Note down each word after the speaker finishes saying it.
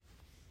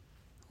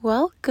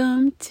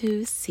Welcome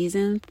to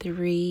Season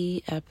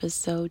 3,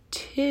 Episode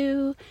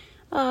 2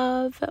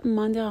 of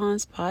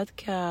Mandaran's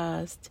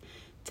podcast.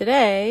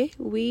 Today,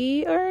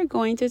 we are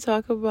going to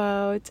talk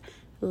about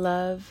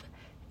love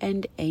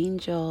and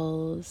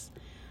angels.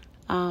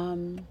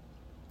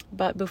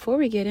 But before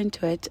we get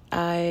into it,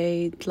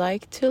 I'd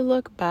like to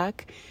look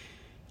back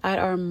at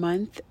our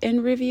month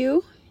in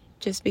review,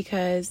 just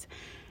because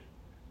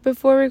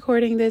before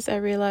recording this, I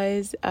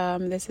realized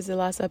this is the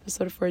last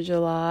episode for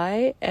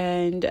July,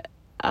 and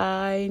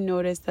I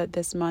noticed that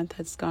this month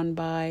has gone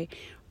by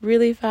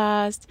really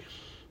fast,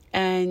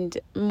 and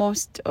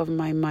most of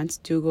my months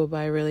do go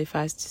by really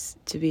fast,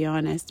 to be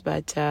honest,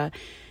 but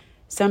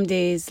some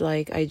days,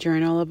 like, I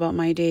journal about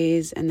my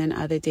days, and then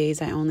other days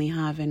I only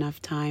have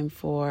enough time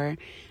for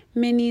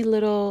many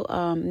little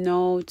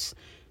notes,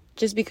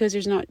 just because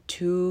there's not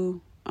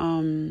too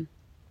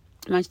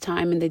much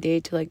time in the day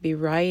to be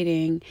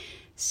writing.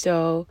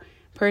 So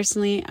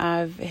personally,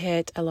 I've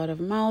hit a lot of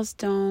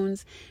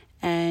milestones,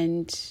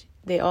 and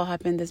they all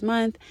happened this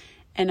month,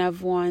 and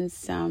I've won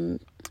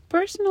some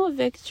personal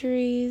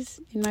victories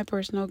in my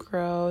personal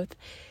growth,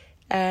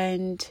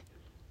 and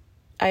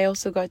I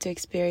also got to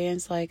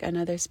experience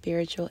another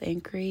spiritual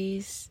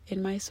increase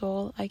in my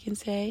soul, I can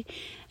say.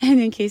 And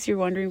in case you're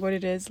wondering what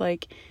it is,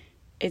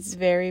 it's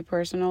very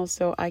personal,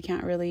 so I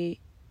can't really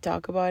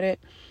talk about it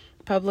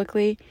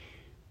publicly.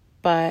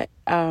 But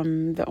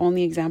the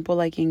only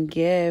example I can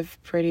give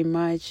pretty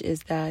much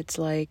is that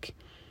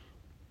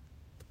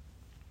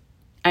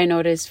I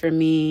notice for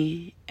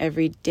me,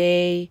 every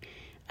day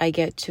I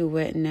get to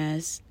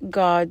witness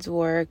God's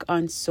work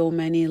on so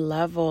many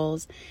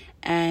levels.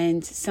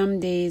 And some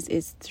days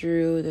it's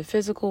through the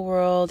physical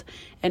world,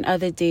 and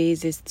other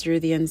days it's through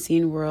the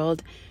unseen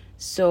world.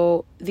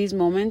 So these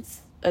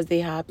moments, as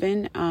they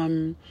happen,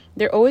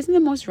 they're always in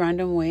the most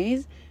random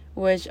ways,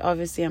 which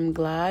obviously I'm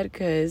glad,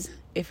 because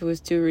if it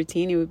was too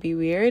routine, it would be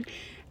weird.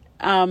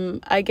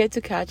 I get to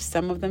catch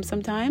some of them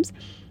sometimes,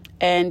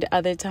 and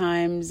other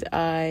times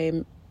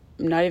I'm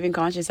not even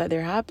conscious that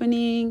they're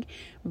happening.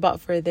 But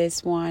for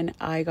this one,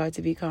 I got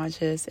to be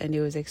conscious, and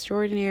it was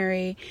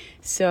extraordinary.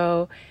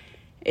 So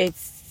it's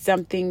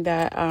something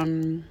that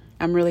I'm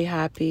really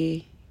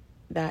happy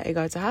that it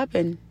got to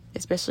happen,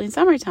 especially in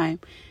summertime.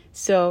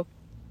 So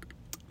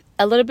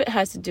a little bit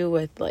has to do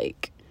with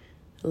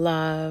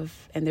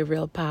love and the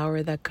real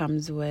power that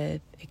comes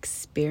with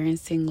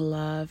experiencing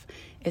love,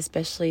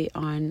 especially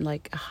on a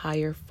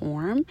higher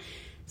form.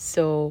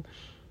 So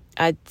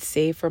I'd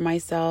say for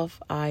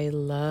myself, I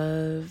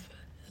love.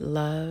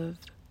 I'm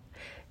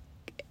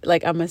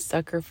a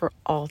sucker for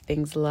all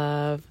things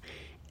love.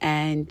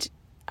 And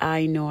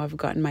I know I've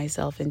gotten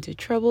myself into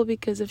trouble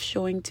because of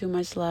showing too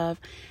much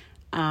love.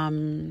 I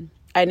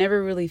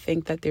never really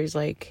think that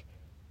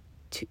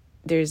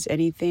there's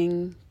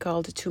anything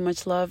called too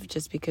much love,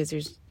 just because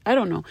I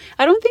don't know.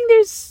 I don't think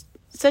there's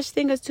such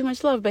thing as too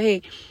much love, but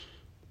hey,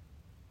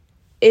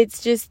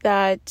 it's just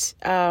that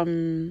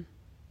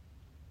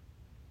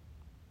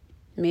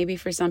maybe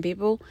for some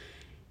people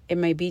it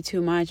might be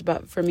too much,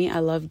 but for me, I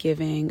love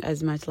giving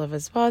as much love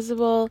as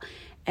possible.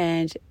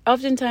 And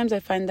oftentimes I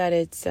find that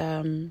it's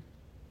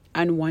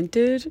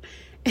unwanted,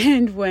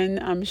 and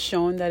when I'm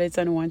shown that it's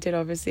unwanted,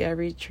 obviously I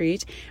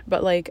retreat.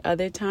 But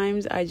other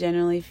times, I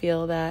generally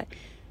feel that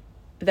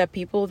the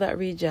people that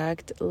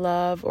reject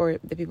love, or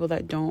the people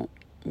that don't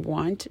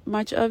want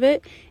much of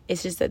it,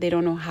 it's just that they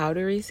don't know how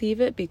to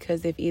receive it,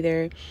 because they've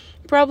either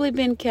probably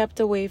been kept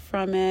away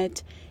from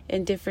it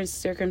in different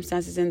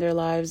circumstances in their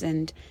lives,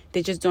 and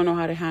they just don't know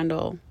how to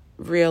handle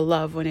real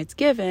love when it's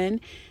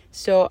given.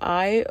 So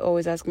I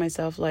always ask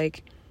myself,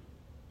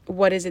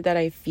 what is it that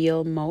I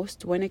feel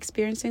most when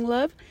experiencing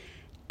love?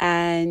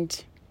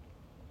 And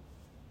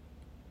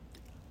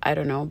I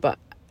don't know, but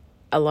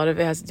a lot of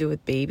it has to do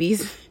with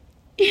babies.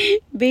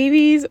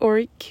 Babies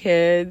or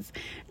kids,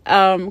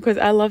 because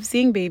I love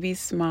seeing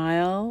babies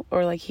smile,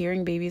 or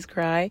hearing babies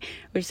cry,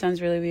 which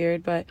sounds really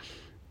weird, but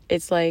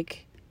it's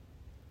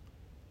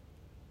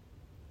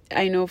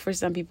I know for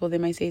some people they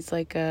might say it's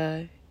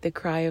the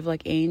cry of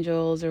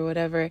angels or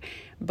whatever,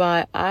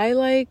 but I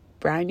like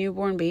brand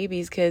newborn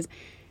babies, because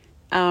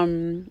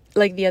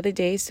the other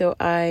day, so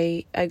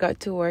I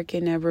got to work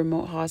in a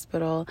remote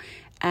hospital,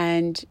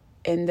 and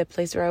in the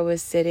place where I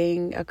was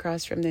sitting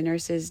across from the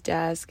nurse's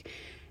desk,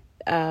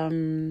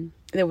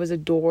 there was a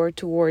door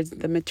towards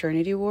the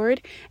maternity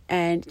ward,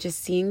 and just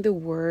seeing the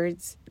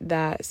words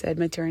that said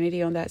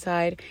maternity on that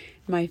side,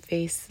 my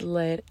face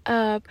lit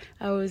up.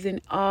 I was in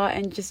awe,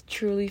 and just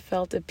truly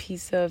felt a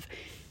piece of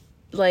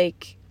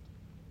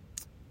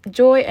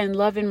joy and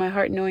love in my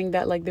heart, knowing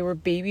that there were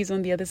babies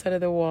on the other side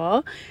of the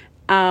wall.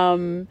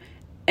 And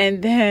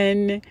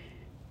then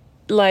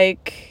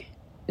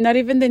not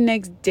even the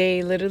next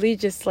day, literally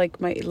just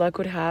my luck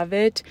would have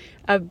it,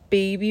 a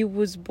baby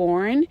was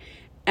born.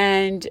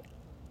 And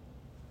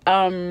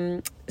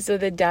so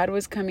the dad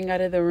was coming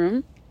out of the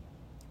room.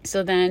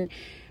 So then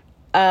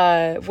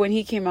when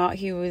he came out,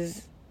 he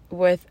was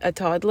with a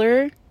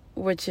toddler,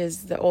 which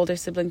is the older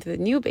sibling to the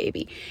new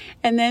baby.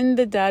 And then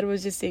the dad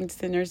was just saying to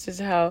the nurses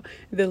how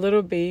the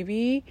little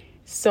baby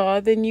saw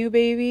the new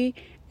baby,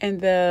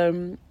 and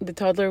the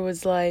toddler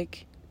was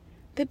like,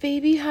 the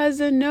baby has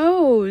a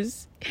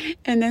nose.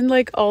 And then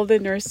like all the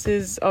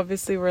nurses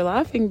obviously were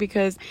laughing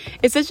because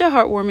it's such a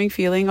heartwarming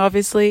feeling,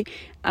 obviously,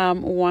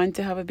 one,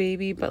 to have a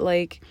baby. But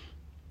like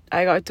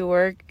I got to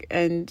work,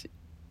 and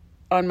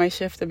on my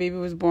shift the baby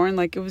was born.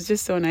 Like it was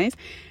just so nice.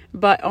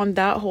 But on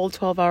that whole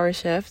 12-hour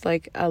shift,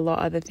 like a lot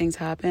of other things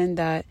happened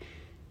that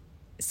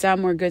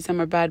some were good, some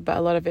were bad, but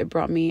a lot of it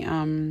brought me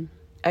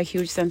a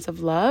huge sense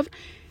of love.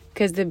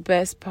 Because the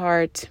best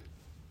part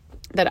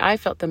that I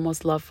felt the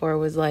most love for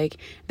was like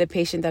the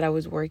patient that I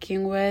was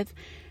working with.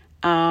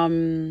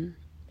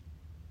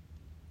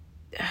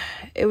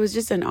 It was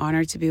just an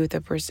honor to be with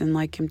a person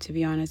like him, to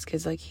be honest,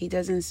 because like he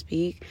doesn't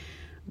speak,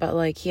 but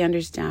like he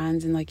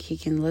understands, and like he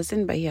can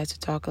listen, but he has to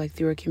talk like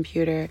through a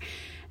computer.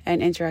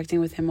 And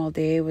interacting with him all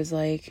day was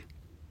like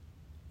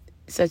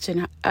such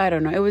an, I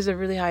don't know, it was a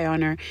really high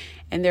honor.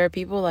 And there are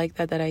people like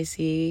that I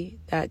see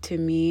that to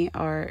me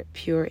are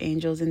pure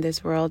angels in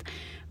this world.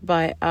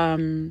 But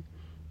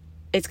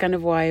it's kind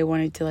of why I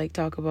wanted to like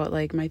talk about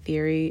like my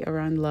theory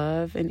around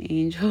love and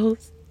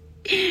angels,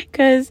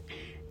 because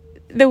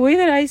the way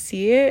that I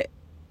see it,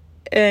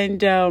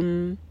 and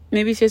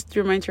maybe it's just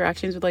through my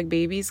interactions with like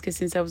babies, because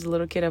since I was a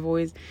little kid I've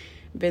always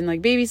been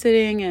like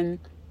babysitting and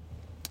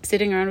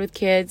sitting around with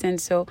kids,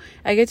 and so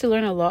I get to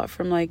learn a lot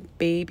from like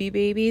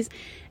babies.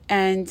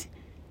 And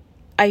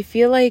I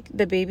feel like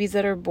the babies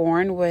that are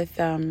born with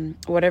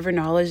whatever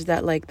knowledge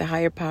that like the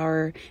higher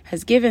power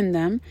has given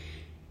them,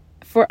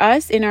 for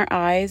us in our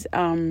eyes,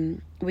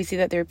 we see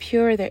that they're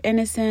pure, they're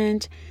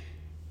innocent,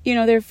 you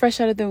know, they're fresh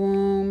out of the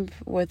womb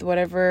with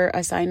whatever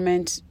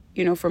assignment,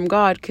 you know, from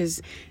God.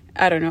 Because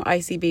I don't know, I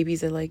see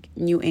babies as like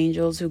new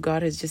angels who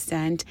God has just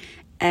sent,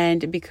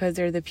 and because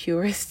they're the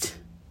purest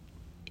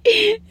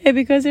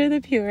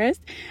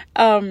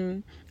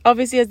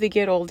obviously as they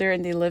get older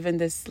and they live in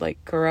this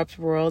like corrupt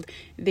world,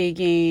 they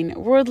gain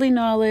worldly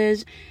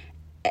knowledge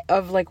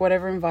of like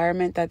whatever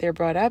environment that they're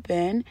brought up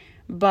in,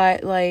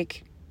 but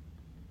like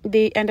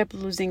they end up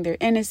losing their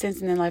innocence,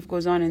 and then life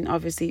goes on, and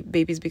obviously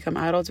babies become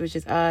adults, which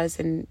is us,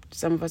 and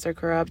some of us are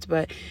corrupt,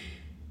 but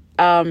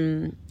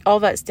all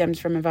that stems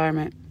from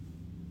environment.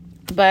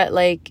 But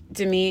like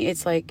to me,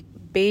 it's like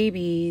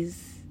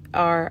babies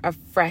are a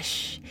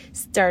fresh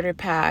starter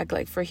pack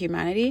like for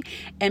humanity,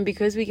 and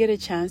because we get a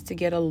chance to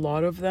get a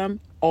lot of them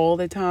all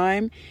the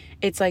time,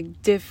 it's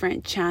like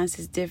different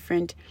chances,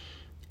 different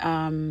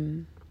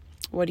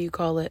what do you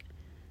call it,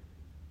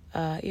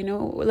 you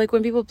know, like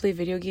when people play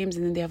video games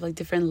and then they have like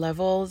different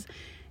levels,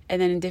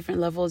 and then in different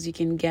levels you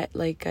can get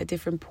like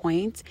different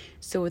points.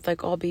 So with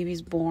like all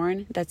babies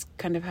born, that's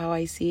kind of how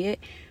I see it,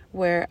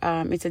 where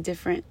it's a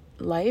different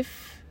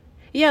life,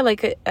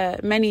 like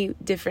many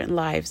different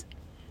lives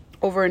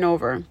over and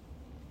over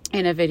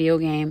in a video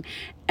game.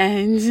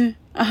 And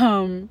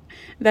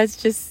that's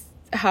just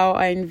how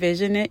I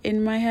envision it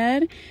in my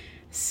head.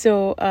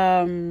 So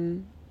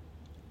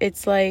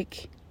it's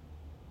like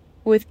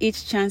with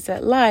each chance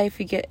at life,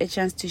 you get a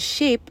chance to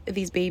shape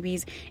these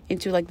babies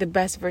into like the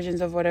best versions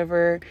of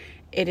whatever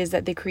it is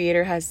that the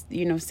creator has,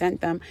 you know,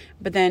 sent them.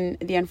 But then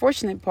the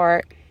unfortunate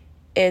part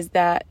is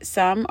that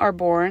some are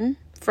born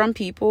from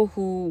people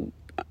who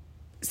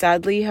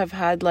sadly have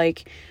had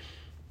like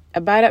a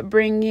bad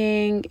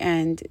upbringing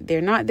and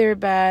they're not their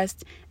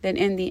best. Then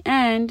in the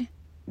end,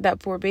 that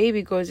poor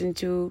baby goes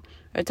into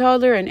a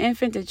toddler, an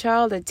infant, a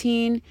child, a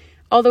teen,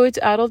 all the way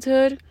to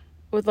adulthood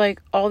with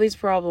like all these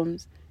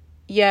problems.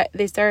 Yet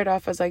they started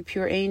off as like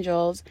pure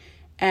angels,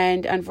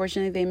 and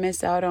unfortunately they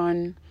miss out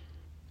on,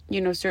 you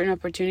know, certain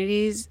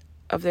opportunities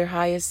of their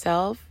highest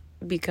self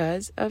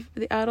because of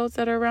the adults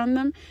that are around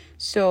them.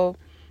 So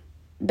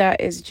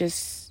that is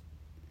just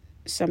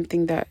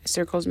something that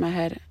circles my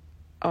head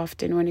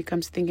often when it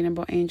comes to thinking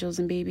about angels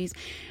and babies.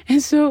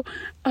 And so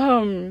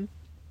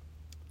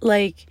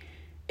like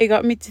it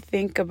got me to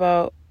think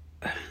about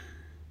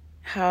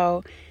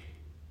how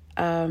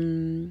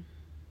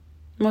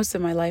most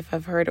of my life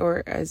I've heard,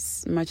 or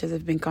as much as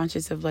I've been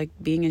conscious of like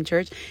being in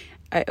church,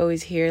 I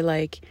always hear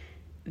like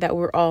that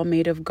we're all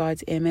made of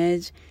God's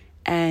image.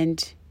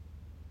 And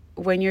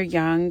when you're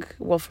young,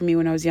 well, for me,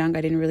 when I was young,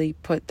 I didn't really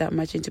put that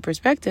much into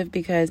perspective,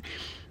 because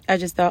I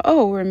just thought,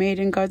 oh, we're made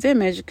in God's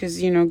image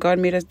because, you know, God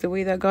made us the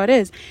way that God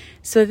is.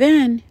 So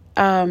then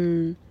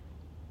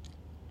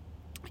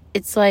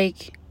it's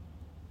like,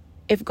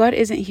 if God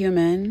isn't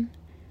human,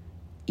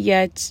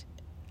 yet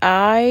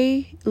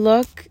I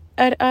look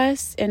at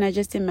us and I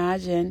just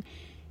imagine,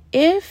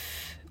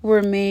 if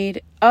we're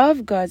made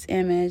of God's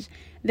image,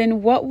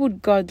 then what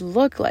would God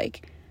look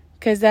like?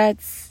 Because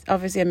that's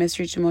obviously a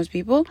mystery to most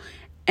people.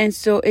 And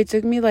so it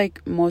took me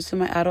like most of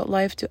my adult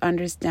life to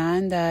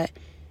understand that,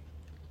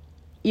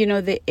 you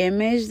know, the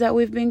image that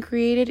we've been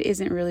created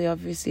isn't really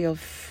obviously of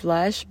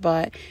flesh,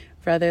 but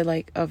rather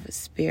like of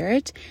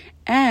spirit.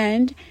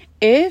 And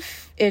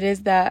if it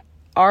is that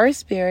our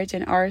spirit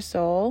and our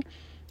soul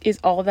is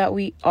all that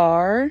we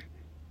are,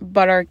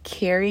 but are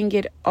carrying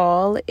it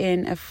all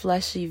in a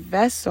fleshy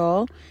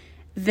vessel,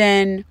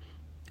 then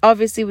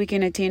obviously we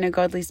can attain a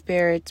godly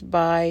spirit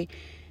by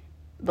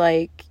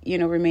like,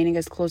 remaining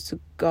as close to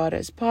God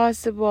as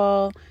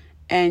possible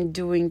and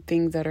doing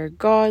things that are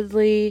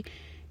godly.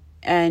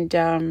 And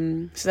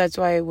so that's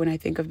why when I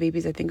think of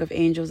babies, I think of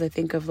angels. I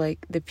think of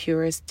like the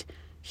purest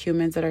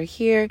humans that are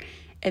here,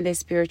 and the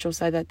spiritual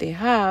side that they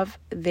have,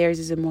 theirs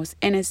is the most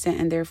innocent,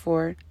 and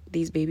therefore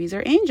these babies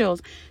are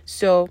angels.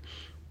 So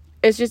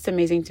it's just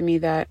amazing to me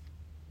that,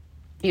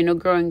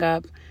 growing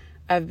up,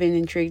 I've been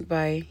intrigued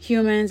by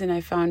humans, and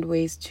I found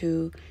ways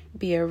to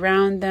be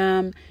around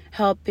them,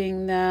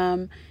 helping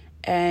them,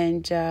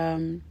 and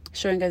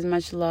showing as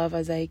much love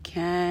as I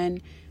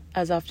can,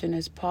 as often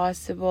as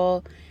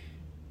possible.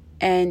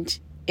 And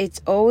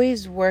it's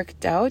always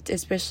worked out,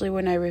 especially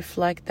when I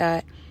reflect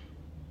that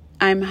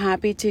I'm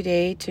happy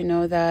today to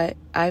know that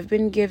I've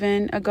been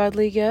given a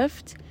godly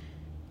gift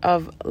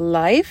of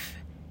life.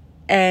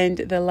 And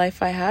the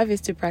life I have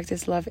is to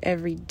practice love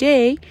every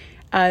day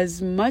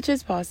as much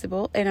as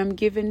possible. And I'm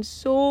given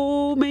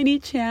so many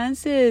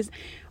chances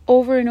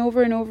over and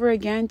over and over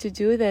again to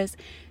do this.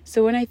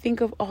 So when I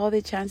think of all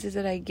the chances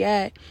that I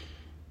get,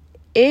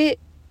 it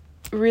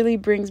really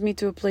brings me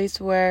to a place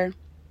where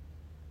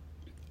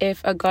if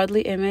a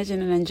godly image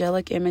and an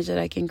angelic image that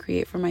I can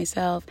create for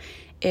myself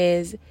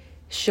is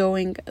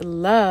showing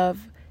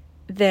love,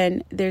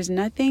 then there's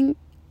nothing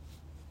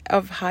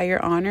of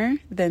higher honor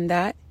than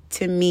that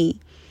to me.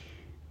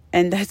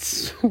 And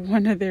that's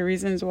one of the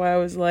reasons why I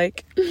was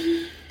like,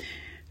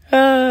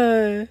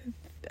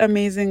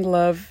 amazing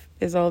love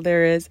is all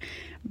there is.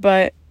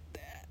 But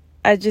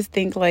I just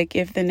think like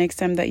if the next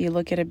time that you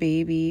look at a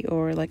baby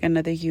or like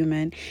another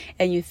human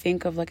and you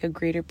think of like a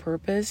greater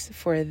purpose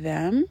for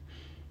them,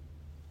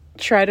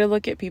 try to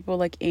look at people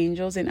like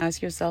angels and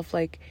ask yourself,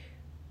 like,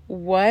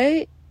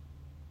 what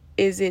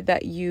is it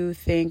that you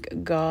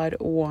think God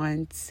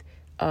wants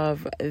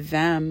of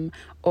them,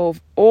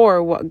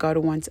 or what God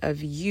wants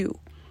of you?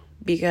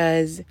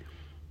 Because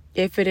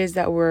if it is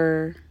that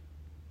we're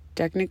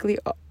technically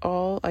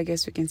all, I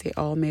guess we can say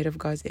all made of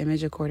God's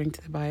image according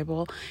to the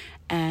Bible,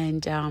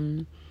 and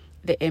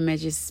the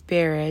image is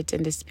spirit,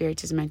 and the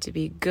spirit is meant to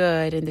be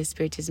good, and the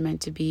spirit is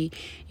meant to be,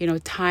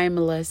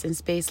 timeless and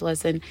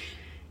spaceless, and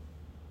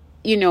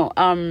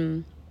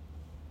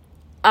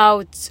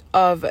out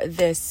of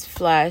this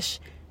flesh,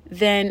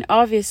 then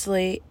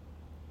obviously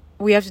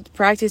we have to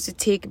practice to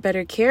take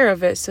better care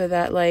of it so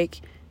that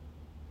like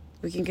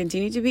we can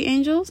continue to be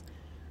angels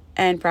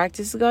and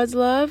practice God's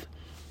love,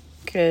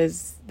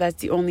 because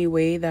that's the only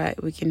way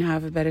that we can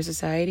have a better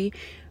society.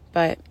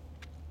 But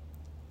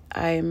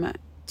I'm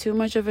too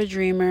much of a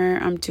dreamer.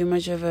 I'm too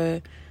much of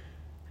a,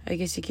 I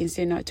guess you can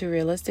say, not too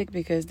realistic,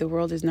 because the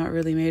world is not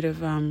really made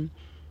of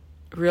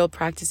real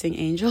practicing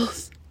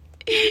angels,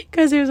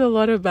 because there's a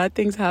lot of bad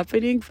things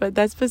happening. But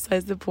that's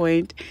besides the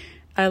point.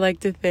 I like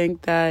to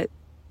think that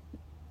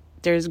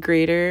there's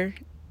greater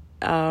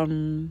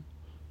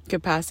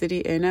capacity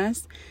in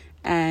us,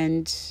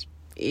 and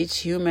each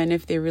human,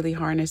 if they really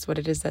harness what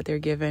it is that they're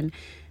given,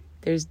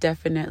 there's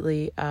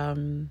definitely a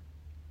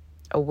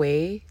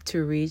way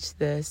to reach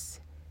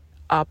this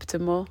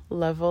optimal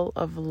level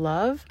of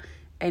love.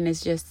 And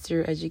it's just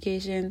through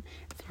education,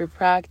 through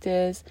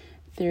practice,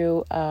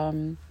 through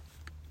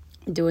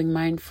doing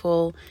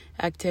mindful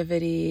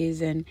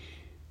activities and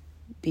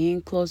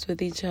being close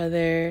with each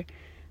other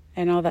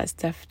and all that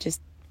stuff. Just,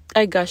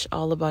 I gush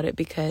all about it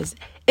because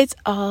it's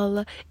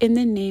all in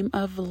the name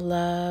of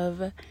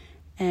love.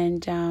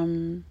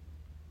 And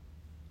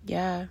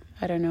yeah,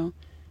 I don't know.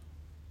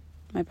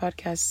 My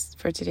podcast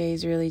for today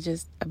is really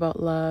just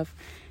about love.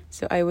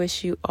 So I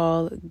wish you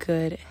all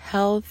good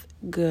health,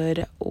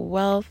 good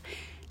wealth,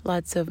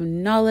 lots of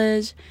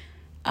knowledge,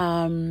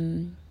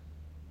 and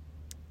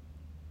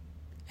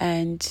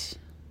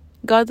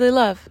godly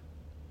love.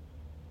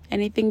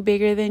 Anything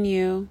bigger than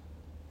you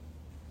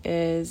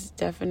is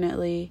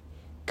definitely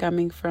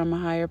coming from a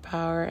higher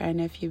power.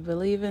 And if you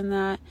believe in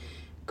that,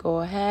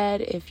 go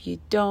ahead. If you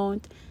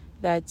don't,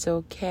 that's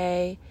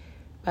okay.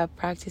 But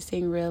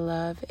practicing real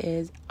love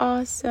is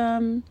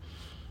awesome.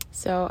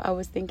 So I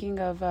was thinking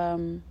of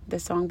the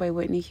song by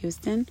Whitney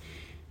Houston,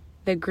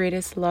 The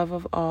Greatest Love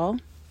of All.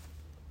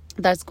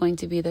 That's going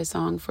to be the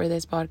song for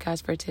this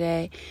podcast for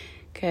today,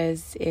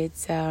 because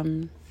it's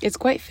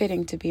quite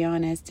fitting, to be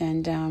honest.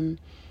 And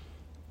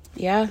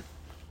yeah,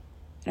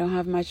 I don't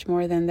have much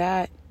more than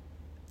that.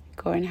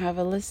 Go and have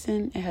a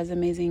listen. It has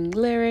amazing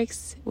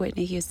lyrics.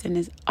 Whitney Houston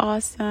is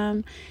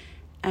awesome.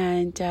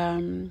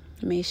 And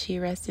may she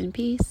rest in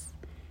peace.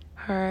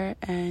 Her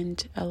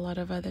and a lot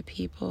of other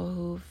people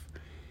who've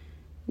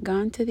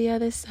gone to the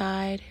other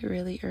side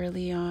really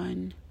early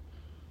on.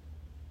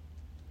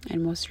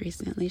 And most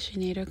recently,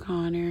 Sinead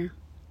O'Connor.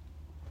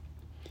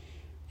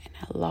 And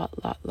a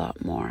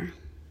lot more.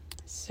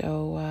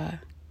 So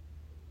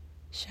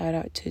shout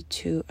out to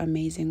 2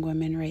 amazing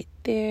women right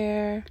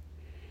there.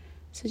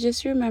 So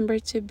just remember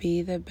to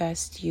be the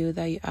best you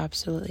that you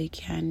absolutely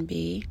can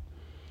be.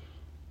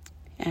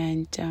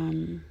 And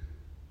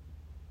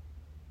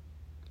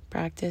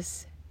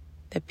practice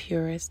the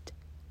purest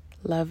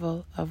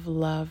level of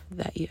love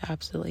that you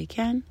absolutely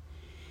can.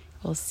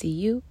 We'll see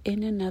you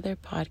in another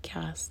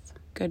podcast.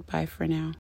 Goodbye for now.